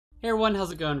Hey everyone,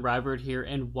 how's it going? Ryebread here,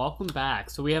 and welcome back.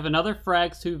 So we have another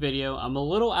Frag 2 video. I'm a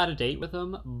little out of date with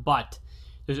them, but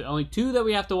there's only two that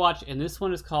we have to watch, and this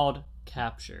one is called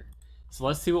Capture. So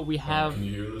let's see what we have can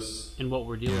you hear this? and what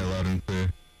we're doing. Yeah, loud and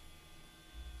clear.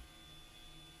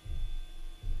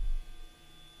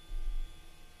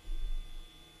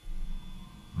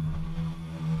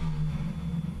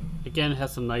 Again, it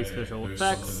has some nice visual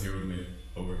effects. Something here with me.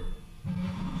 Over.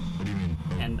 What do you mean?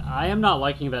 And I am not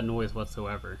liking that noise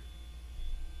whatsoever.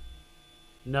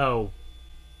 No.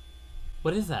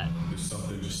 What is that? There's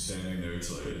something just standing there.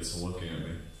 It's looking at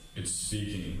me. It's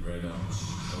speaking right now.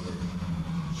 Over.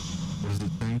 What is the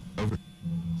thing? Over.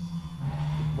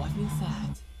 What is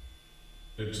that?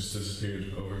 It just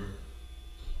disappeared. Over.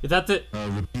 Is that the...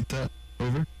 Repeat that.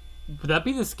 Over. Would that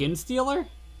be the skin stealer?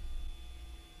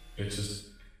 It just...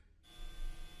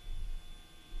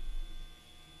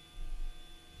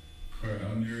 Alright,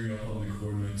 I'm nearing up on the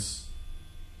coordinates.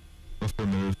 What's the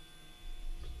move?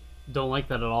 Don't like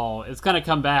that at all. It's gonna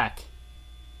come back.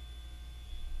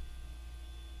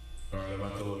 Alright, I'm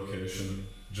at the location.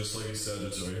 Just like he said,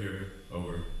 it's right here.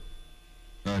 Over.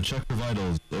 Check for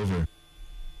vitals. Over.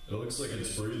 It looks like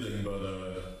it's breathing, but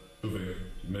moving.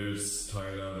 Maybe it's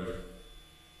tired out or...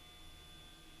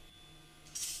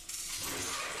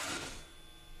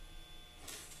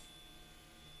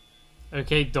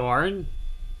 Okay, darn.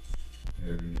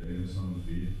 Hey, are you getting this on the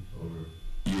feed? Over.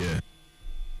 Yeah.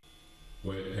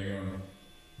 Wait, hang on.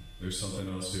 There's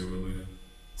something else here with me.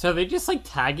 So are they just like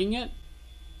tagging it?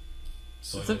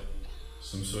 It's like It's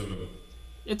some sort of...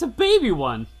 It's a baby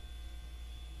one.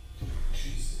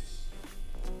 Jesus.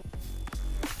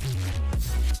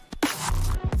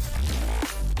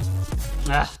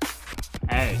 Ah.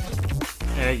 Hey.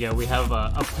 There you go. We have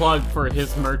a plug for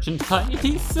his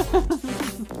merchandise.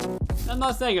 I'm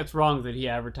not saying it's wrong that he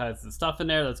advertises stuff in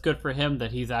there. That's good for him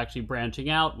that he's actually branching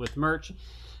out with merch.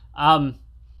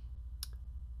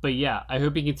 But yeah, I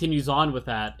hope he continues on with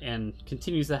that and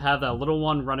continues to have that little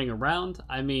one running around.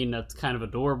 I mean, that's kind of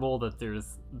adorable that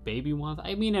there's baby ones.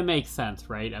 I mean, it makes sense,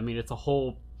 right? I mean, it's a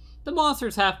whole... The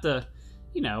monsters have to,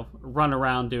 you know, run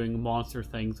around doing monster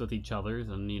things with each other,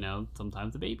 and, you know,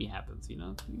 sometimes a baby happens, you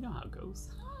know how it goes.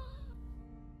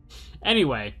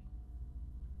 Anyway,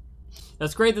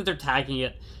 that's great that they're tagging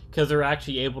it, because they're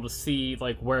actually able to see,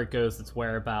 like, where it goes, its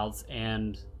whereabouts,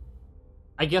 and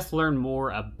I guess learn more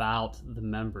about the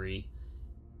memory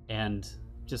and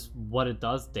just what it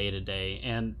does day to day.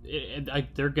 And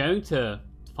they're going to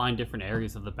find different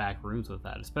areas of the back rooms with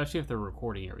that, especially if they're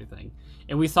recording everything.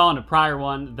 And we saw in a prior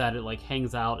one that it like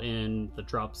hangs out in the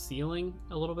drop ceiling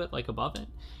a little bit, like above it.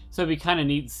 So it'd be kind of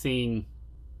neat seeing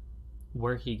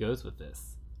where he goes with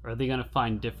this. Are they going to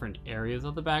find different areas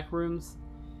of the back rooms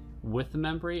with the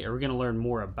memory? Are we going to learn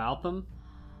more about them?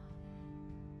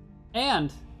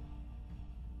 And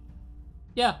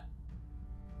yeah,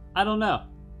 I don't know.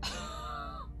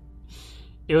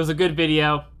 It was a good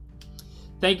video.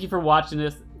 Thank you for watching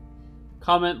this.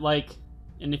 Comment, like,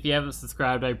 and if you haven't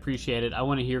subscribed, I appreciate it. I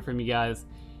want to hear from you guys.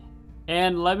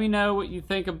 And let me know what you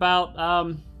think about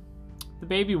the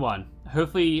baby one.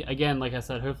 Hopefully, again, like I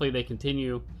said, hopefully they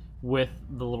continue with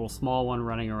the little small one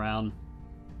running around.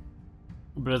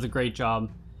 But it does a great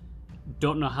job.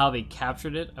 Don't know how they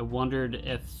captured it. I wondered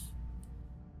if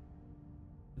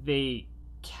they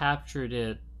captured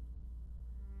it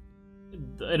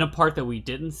in a part that we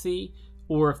didn't see,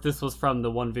 or if this was from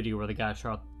the one video where the guy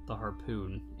shot the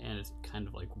harpoon and is kind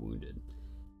of like wounded.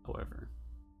 However,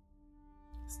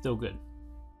 still good.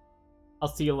 I'll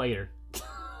see you later.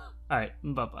 Alright,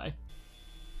 bye-bye.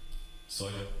 It's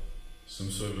like some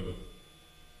sort of